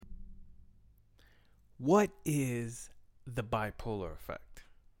What is the bipolar effect?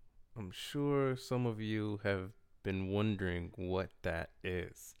 I'm sure some of you have been wondering what that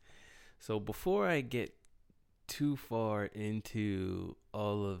is. So before I get too far into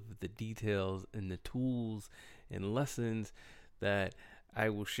all of the details and the tools and lessons that I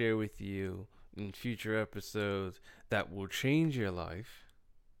will share with you in future episodes that will change your life,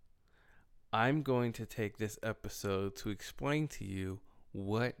 I'm going to take this episode to explain to you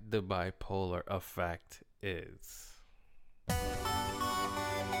what the bipolar effect is.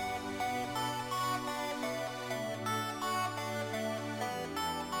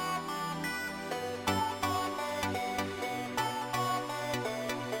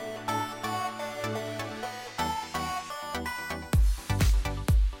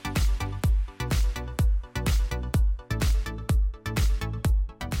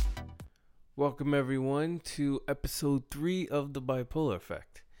 Welcome everyone to episode 3 of the Bipolar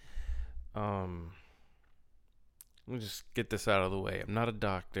Effect. Let me just get this out of the way. I'm not a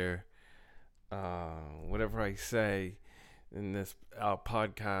doctor. Whatever I say in this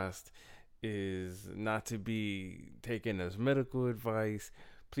podcast is not to be taken as medical advice.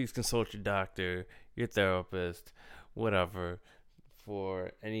 Please consult your doctor, your therapist, whatever,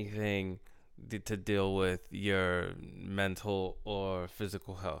 for anything to deal with your mental or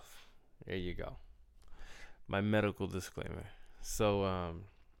physical health. There you go. My medical disclaimer. So,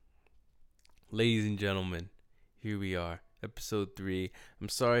 ladies and gentlemen, here we are, episode 3. I'm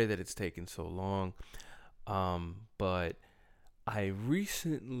sorry that it's taken so long, but I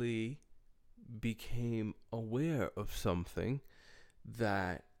recently became aware of something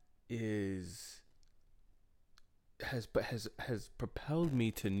that has propelled me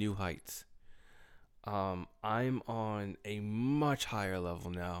to new heights. I'm on a much higher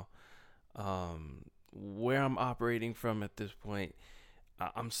level now. Where I'm operating from at this point,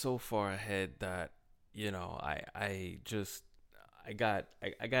 I'm so far ahead that I got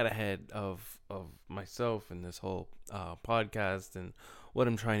ahead of myself in this whole podcast and what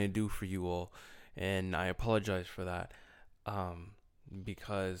I'm trying to do for you all, and I apologize for that,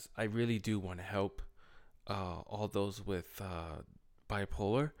 because I really do want to help all those with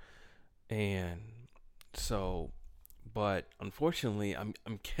bipolar, and so. But unfortunately, I'm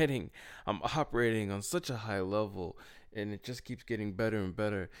operating on such a high level, and it just keeps getting better and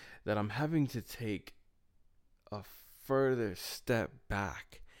better, that I'm having to take a further step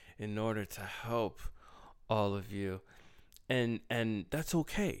back in order to help all of you, and that's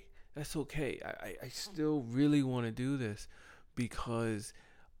okay. That's okay. I still really want to do this because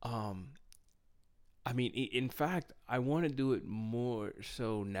in fact, I want to do it more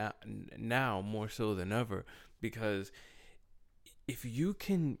so now more so than ever, because if you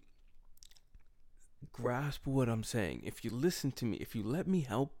can grasp what I'm saying, if you listen to me, if you let me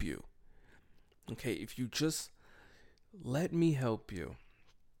help you, okay, if you just let me help you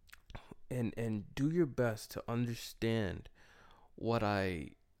and do your best to understand what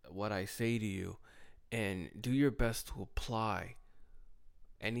I say to you, and do your best to apply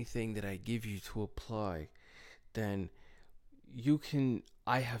anything that I give you to apply, then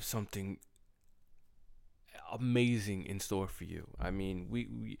I have something amazing in store for you. I mean,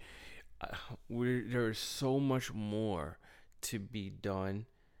 there's so much more to be done,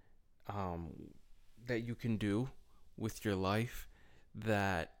 that you can do with your life,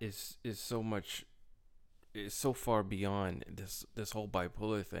 that is so far beyond this whole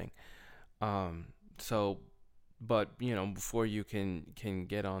bipolar thing. Um, so, but before you can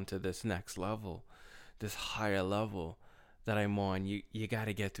get onto this next level, this higher level that I'm on, you got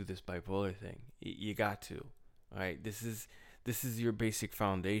to get through this bipolar thing. You got to. All right, this is your basic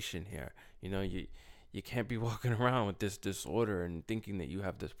foundation here. You can't be walking around with this disorder and thinking that you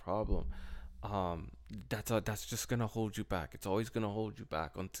have this problem. That's just gonna hold you back. It's always gonna hold you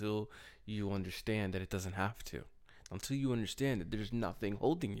back until you understand that it doesn't have to. Until you understand that there's nothing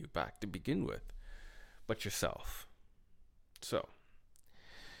holding you back to begin with, but yourself. So,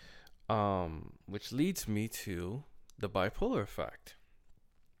 which leads me to the bipolar effect.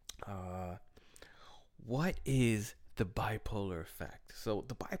 What is the bipolar effect? So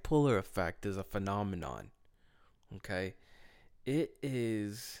the bipolar effect is a phenomenon. Okay, it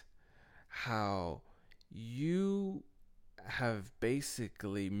is how you have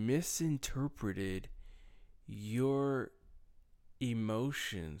basically misinterpreted your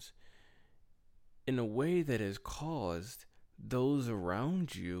emotions in a way that has caused those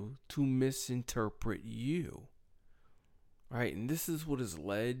around you to misinterpret you. Right? And this is what has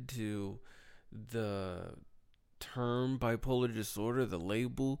led to the term bipolar disorder, the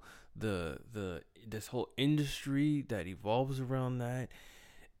label, the this whole industry that evolves around that.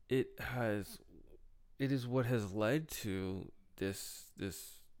 It has it is what has led to this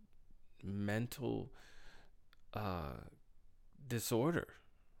mental uh disorder.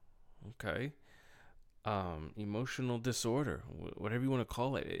 Okay. Emotional disorder, whatever you want to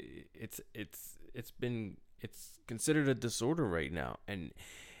call it. It's considered a disorder right now, and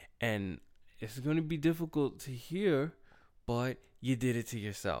it's going to be difficult to hear, but you did it to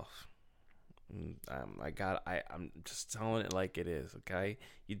yourself. I'm just telling it like it is. Okay,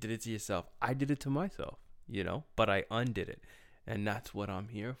 you did it to yourself. I did it to myself, but I undid it, and that's what I'm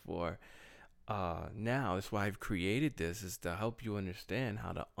here for. Now that's why I've created this, is to help you understand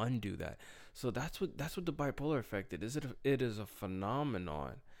how to undo that. So that's what the bipolar effect is. It is a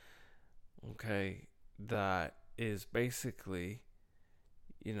phenomenon, okay, that is basically,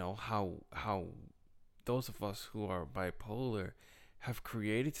 how those of us who are bipolar have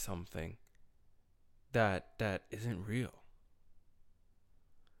created something that isn't real.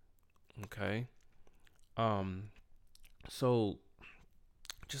 Okay. Um so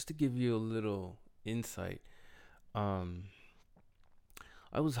just to give you a little insight, um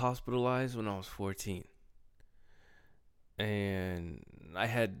I was hospitalized when I was 14, and I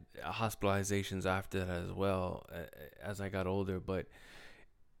had hospitalizations after that as well, as I got older. But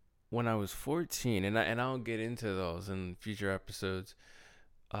when I was 14, and I'll get into those in future episodes,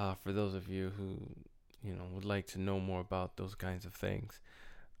 for those of you who would like to know more about those kinds of things.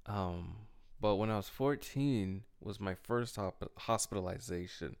 Um, but when I was 14 was my first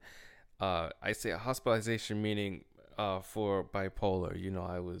hospitalization. I say a hospitalization meaning for bipolar.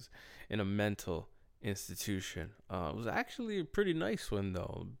 I was in a mental institution. It was actually a pretty nice one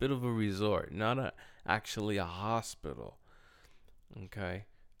though, a bit of a resort, not actually a hospital. Okay,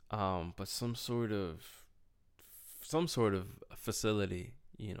 but some sort of facility,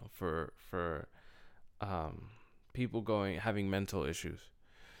 for um, people having mental issues.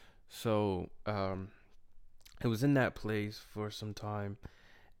 So it was in that place for some time,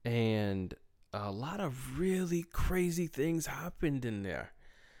 and a lot of really crazy things happened in there.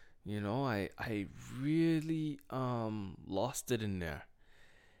 I really lost it in there.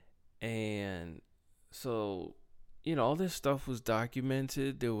 And so, all this stuff was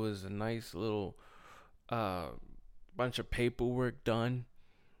documented. There was a nice little uh bunch of paperwork done,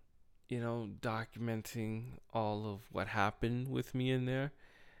 documenting all of what happened with me in there.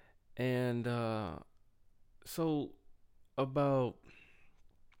 And so about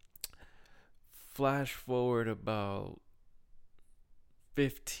flash forward about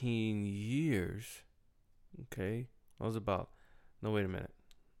 15 years. Okay. I was about, no, wait a minute.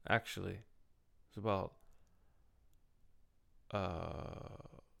 Actually, it's about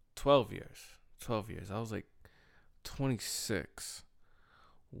 12 years. 12 years. I was like 26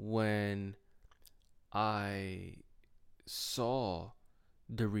 when I saw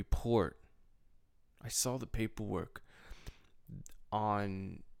the report. I saw the paperwork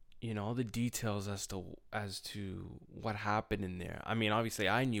on, all the details as to what happened in there. I mean, obviously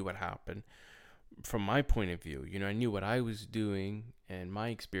I knew what happened from my point of view. I knew what I was doing and my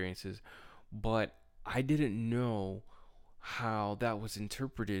experiences, but I didn't know how that was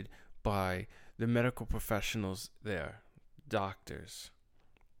interpreted by the medical professionals there, doctors.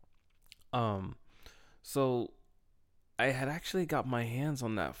 Um, so I had actually got my hands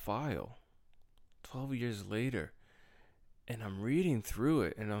on that file 12 years later, and I'm reading through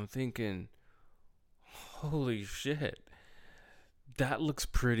it and I'm thinking, holy shit, that looks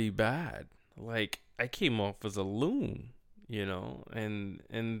pretty bad. Like, I came off as a loon, and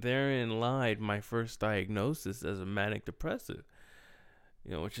therein lied my first diagnosis as a manic depressive,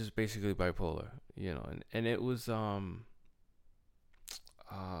 which is basically bipolar, and it was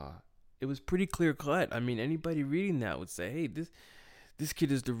pretty clear cut. I mean, anybody reading that would say, hey, this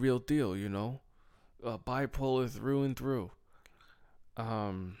kid is the real deal, bipolar through and through.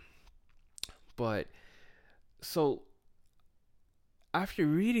 Um, but so after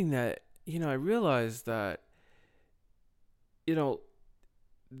reading that, I realized that, you know,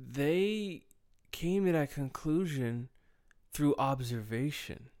 they came to that conclusion through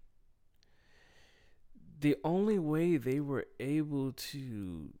observation. The only way they were able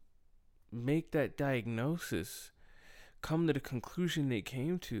to make that diagnosis, come to the conclusion they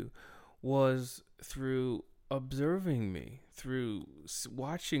came to, was through observing me, through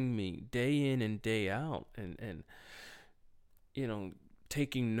watching me day in and day out, and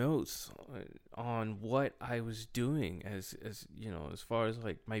taking notes on what I was doing, as far as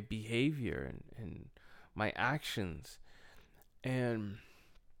like my behavior and my actions. And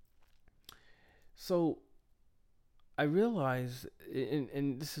so I realized,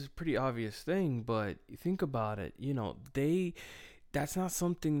 and this is a pretty obvious thing, but you think about it, they that's not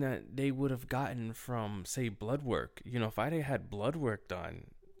something that they would have gotten from, say, blood work. If I had blood work done,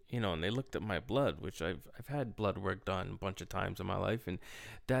 and they looked at my blood, which I've had blood work done a bunch of times in my life, and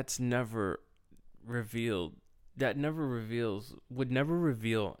that's never revealed. That never reveals would never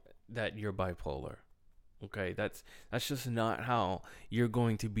reveal that you're bipolar. Okay, that's just not how you're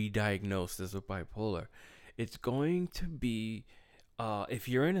going to be diagnosed as a bipolar. It's going to be if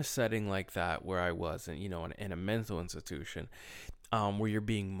you're in a setting like that where I was, and in a mental institution, where you're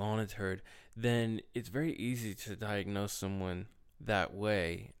being monitored, then it's very easy to diagnose someone that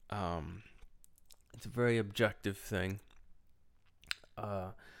way. It's a very objective thing.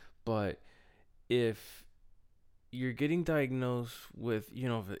 Uh, but if you're getting diagnosed with,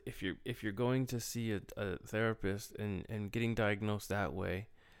 if you're going to see a therapist and getting diagnosed that way,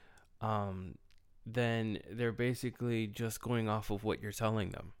 um, then they're basically just going off of what you're telling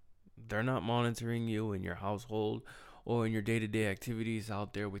them. They're not monitoring you in your household or in your day-to-day activities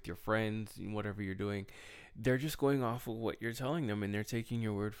out there with your friends and whatever you're doing. They're just going off of what you're telling them, and they're taking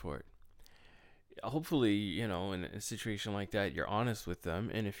your word for it. Hopefully, in a situation like that, you're honest with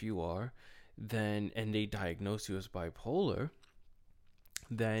them, and if you are, then and they diagnose you as bipolar,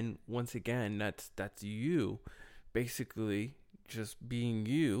 then once again, that's you basically just being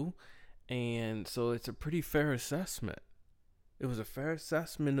you. And so it's a pretty fair assessment. It was a fair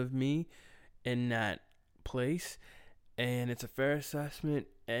assessment of me in that place, and it's a fair assessment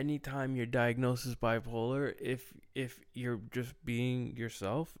anytime you're diagnosed as bipolar, if you're just being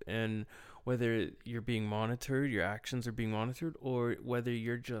yourself, and whether you're being monitored, your actions are being monitored, or whether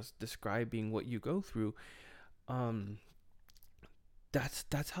you're just describing what you go through. um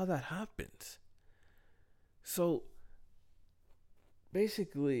that's how that happens. So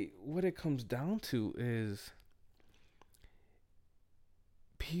basically what it comes down to is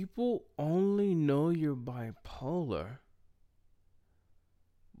people only know you're bipolar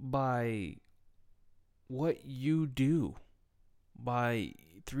by what you do, by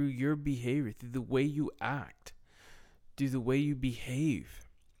through your behavior, through the way you act, through the way you behave.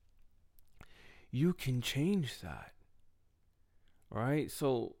 You can change that, right?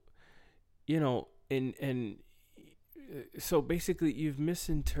 So, and so basically you've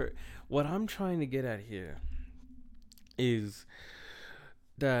misinterpreted. What I'm trying to get at here is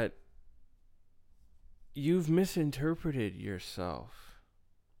that you've misinterpreted yourself.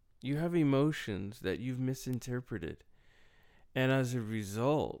 You have emotions that you've misinterpreted. And as a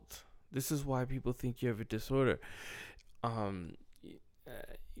result, this is why people think you have a disorder. Um,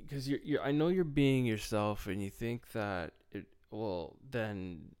 because I know you're being yourself, and you think that well,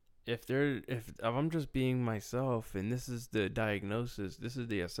 then if I'm just being myself, and this is the diagnosis, this is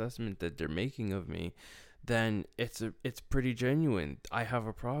the assessment that they're making of me, then it's pretty genuine. I have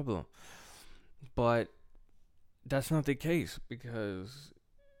a problem. But that's not the case, because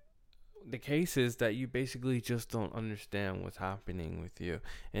the case is that you basically just don't understand what's happening with you.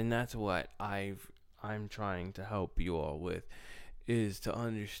 And that's what I'm trying to help you all with, is to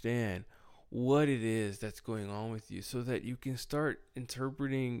understand what it is that's going on with you, so that you can start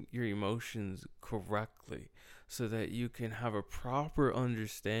interpreting your emotions correctly, so that you can have a proper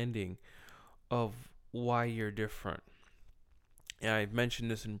understanding of why you're different. And I've mentioned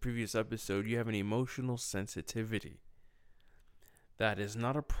this in a previous episode. You have an emotional sensitivity. That is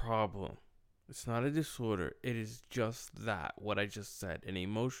not a problem. It's not a disorder. It is just that, what I just said, an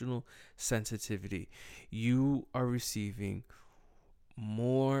emotional sensitivity. You are receiving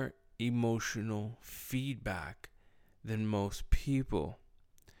more emotional feedback than most people.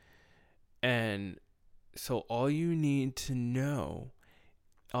 And so all you need to know,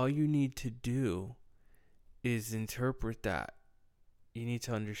 all you need to do is interpret that. You need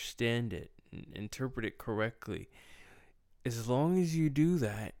to understand it, interpret it correctly. As long as you do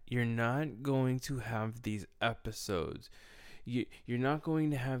that, you're not going to have these episodes. You're not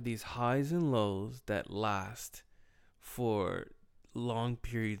going to have these highs and lows that last for long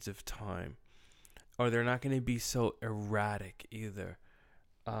periods of time. Or they're not going to be so erratic either.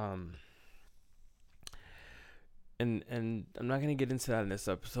 Um, and I'm not going to get into that in this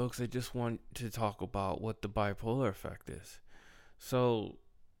episode, because I just want to talk about what the bipolar effect is. So,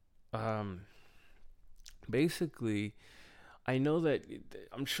 um, basically, I know that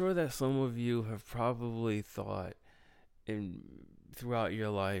I'm sure that some of you have probably thought in throughout your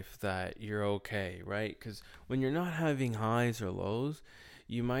life that you're okay, right? Because when you're not having highs or lows,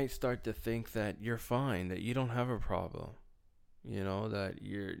 you might start to think that you're fine, that you don't have a problem, that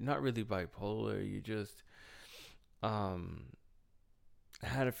you're not really bipolar. You just um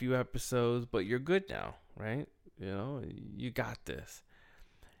had a few episodes, but you're good now, right? You got this.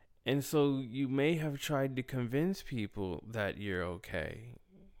 And so you may have tried to convince people that you're okay.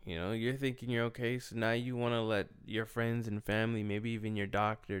 You know, you're thinking you're okay, so now you want to let your friends and family, maybe even your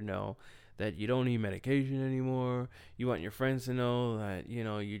doctor, know that you don't need medication anymore. You want your friends to know that,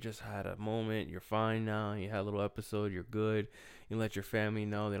 you just had a moment, you're fine now, you had a little episode, you're good. You let your family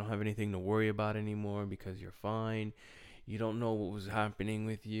know they don't have anything to worry about anymore because you're fine. You don't know what was happening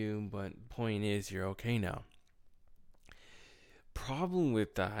with you, but point is, you're okay now. Problem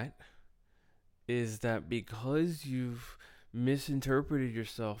with that is that because you've misinterpreted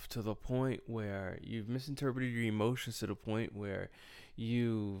yourself to the point where you've misinterpreted your emotions to the point where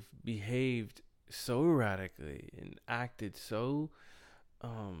you've behaved so erratically and acted so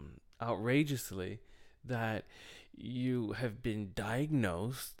outrageously that you have been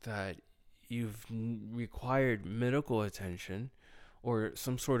diagnosed, that you've required medical attention or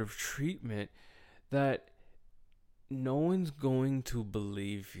some sort of treatment, that no one's going to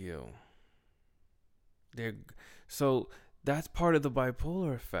believe you. They're so that's part of the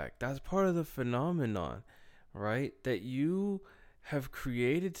bipolar effect. That's part of the phenomenon, right? That you have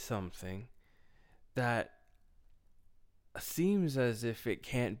created something that seems as if it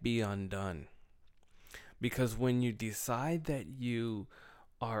can't be undone. Because when you decide that you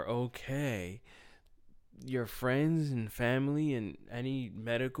are okay, your friends and family and any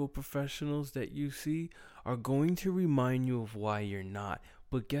medical professionals that you see are going to remind you of why you're not.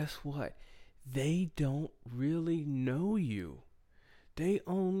 But guess what? They don't really know you. They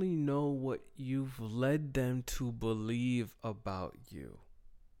only know what you've led them to believe about you.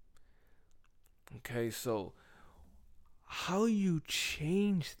 Okay, so how you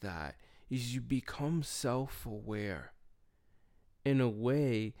change that is you become self aware in a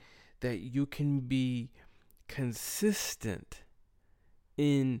way that you can be consistent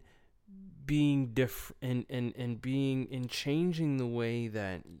in being different and being in changing the way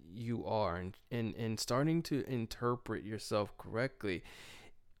that you are and starting to interpret yourself correctly.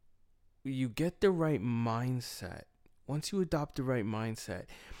 You get the right mindset. Once you adopt the right mindset,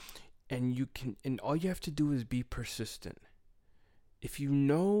 and all you have to do is be persistent. If you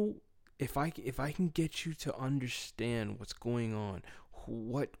know, if I can get you to understand what's going on,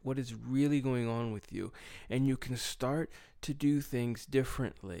 what is really going on with you, and you can start to do things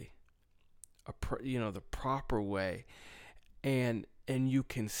differently, the proper way, and you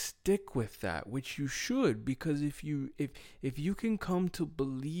can stick with that, which you should, because if you can come to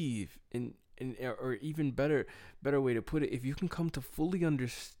believe in, or even better way to put it, if you can come to fully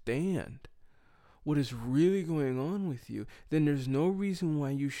understand what is really going on with you, then there's no reason why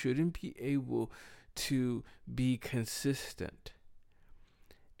you shouldn't be able to be consistent.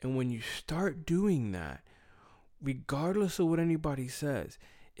 And when you start doing that, regardless of what anybody says,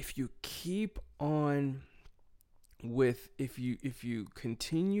 if you keep on with if you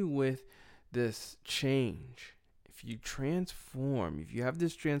continue with this change, if you transform, if you have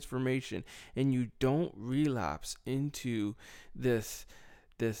this transformation and you don't relapse into this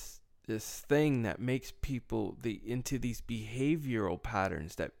this thing that makes people into these behavioral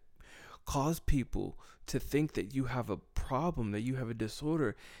patterns that cause people to think that you have a problem, that you have a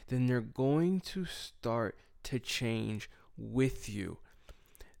disorder, then they're going to start to change with you.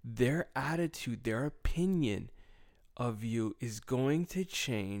 Their attitude, their opinion of you is going to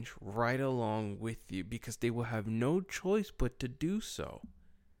change right along with you, because they will have no choice but to do so.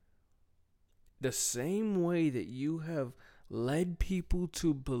 The same way that you have led people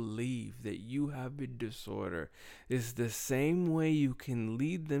to believe that you have a disorder is the same way you can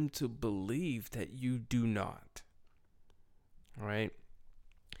lead them to believe that you do not. Right?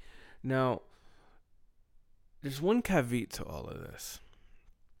 Now, there's one caveat to all of this.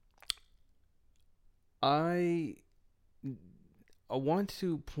 I want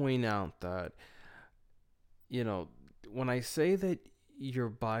to point out that, when I say that you're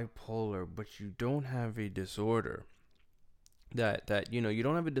bipolar but you don't have a disorder, that you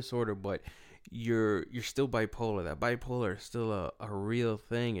don't have a disorder but you're still bipolar. That bipolar is still a real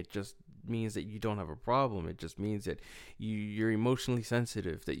thing. It just means that you don't have a problem. It just means that you're emotionally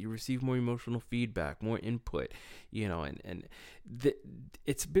sensitive, that you receive more emotional feedback, more input,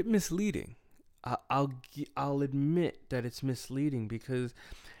 it's a bit misleading. I'll admit that it's misleading, because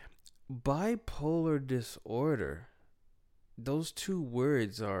bipolar disorder, those two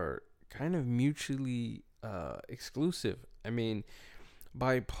words are kind of mutually exclusive. I mean,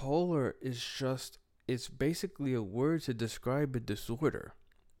 bipolar it's basically a word to describe a disorder.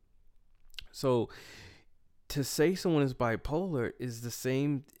 So to say someone is bipolar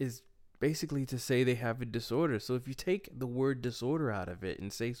is basically to say they have a disorder. So if you take the word disorder out of it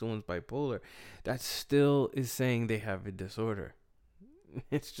and say someone's bipolar, that still is saying they have a disorder.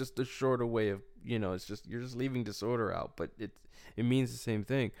 It's just a shorter way of, it's just, you're just leaving disorder out, but it means the same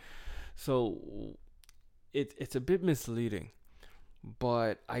thing. So it's a bit misleading,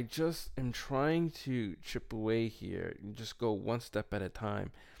 but I just am trying to chip away here and just go one step at a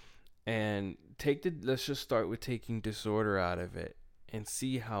time and let's just start with taking disorder out of it and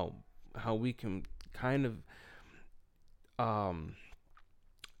see how we can kind of um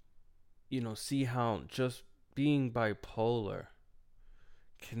see how just being bipolar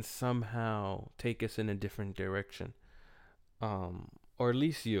can somehow take us in a different direction. Or at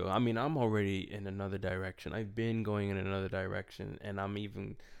least you. I mean, I'm already in another direction. I've been going in another direction, and I'm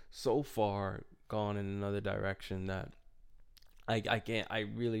even so far gone in another direction that I can't. I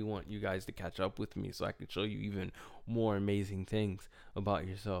really want you guys to catch up with me so I can show you even more amazing things about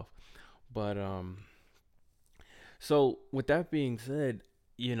yourself. But so with that being said,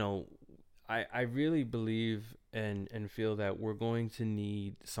 you know, I really believe and feel that we're going to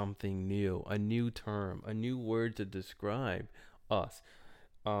need something new, a new term, a new word to describe us.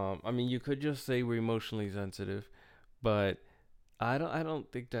 I mean, you could just say we're emotionally sensitive, but I don't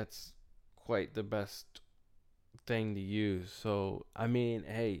think that's quite the best thing to use. So I mean,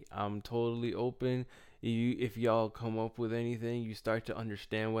 hey, I'm totally open. If y'all come up with anything, you start to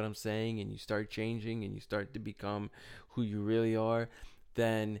understand what I'm saying, and you start changing, and you start to become who you really are,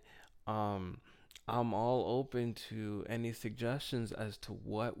 then um, I'm all open to any suggestions as to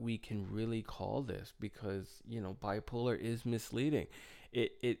what we can really call this, because bipolar is misleading.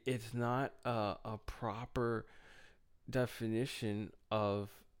 It's not a proper definition of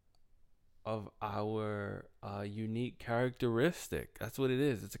our unique characteristic. That's what it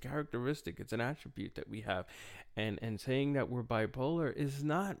is. It's a characteristic. It's an attribute that we have, and saying that we're bipolar is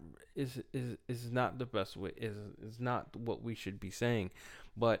not the best way. Is not what we should be saying.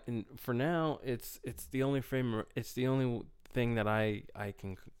 But for now, it's the only frame. It's the only thing that I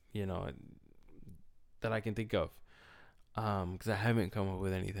can that I can think of. Because I haven't come up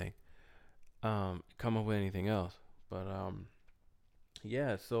with anything. Come up with anything else. But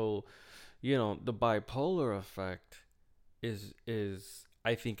yeah. So the bipolar effect is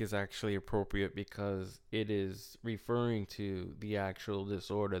I think is actually appropriate because it is referring to the actual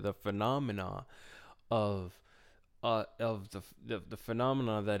disorder, the phenomena of the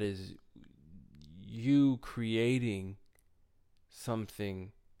phenomena that is you creating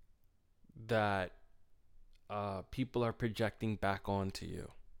something that people are projecting back onto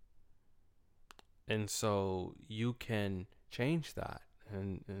you, and so you can change that.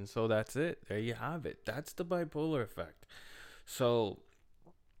 And so that's it. There you have it. That's the bipolar effect. So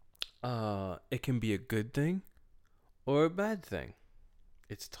it can be a good thing or a bad thing.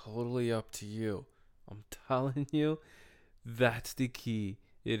 It's totally up to you. I'm telling you, that's the key.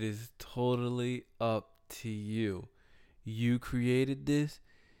 It is totally up to you. You created this,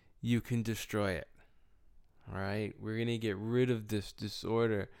 you can destroy it. All right? We're going to get rid of this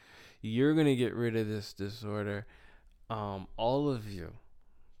disorder. You're going to get rid of this disorder. All of you,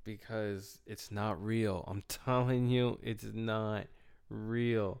 because it's not real. I'm telling you, it's not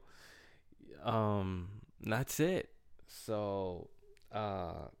real. That's it. So,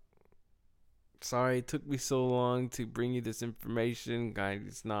 sorry it took me so long to bring you this information. Guys,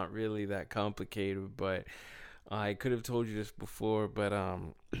 it's not really that complicated, but I could have told you this before, but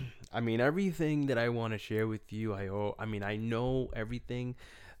I mean everything that I want to share with you, I know everything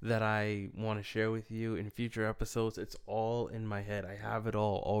that I want to share with you in future episodes. It's all in my head. I have it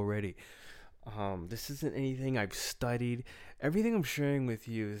all already. This isn't anything I've studied. Everything I'm sharing with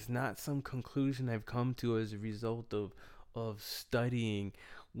you is not some conclusion I've come to as a result of studying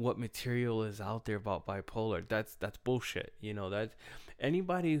what material is out there about bipolar. That's bullshit. That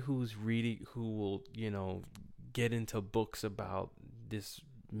anybody who's reading, who will get into books about this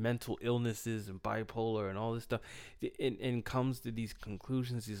mental illnesses and bipolar and all this stuff, and comes to these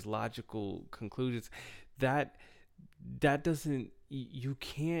conclusions, these logical conclusions, that doesn't, you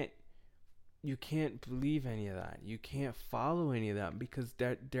can't believe any of that. You can't follow any of that because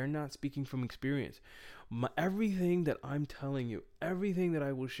they're not speaking from experience. Everything that I'm telling you, everything that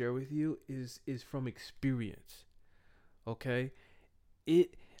I will share with you is from experience. Okay?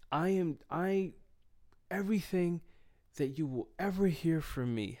 It I am I Everything that you will ever hear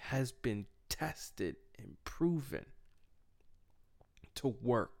from me has been tested and proven to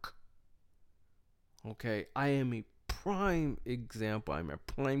work. Okay? I am a prime example. I'm a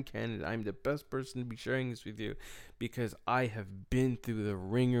prime candidate. I'm the best person to be sharing this with you because I have been through the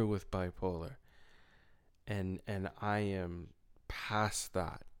ringer with bipolar. And I am past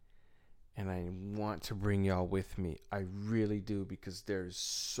that. And I want to bring y'all with me. I really do, because there's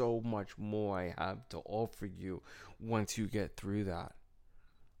so much more I have to offer you once you get through that.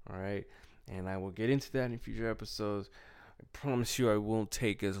 All right. And I will get into that in future episodes. I promise you I won't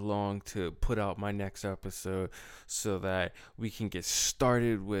take as long to put out my next episode so that we can get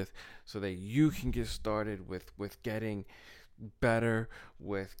started with, so that you can get started with getting better,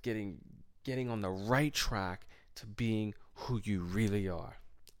 with getting on the right track to being who you really are.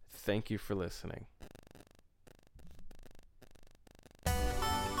 Thank you for listening.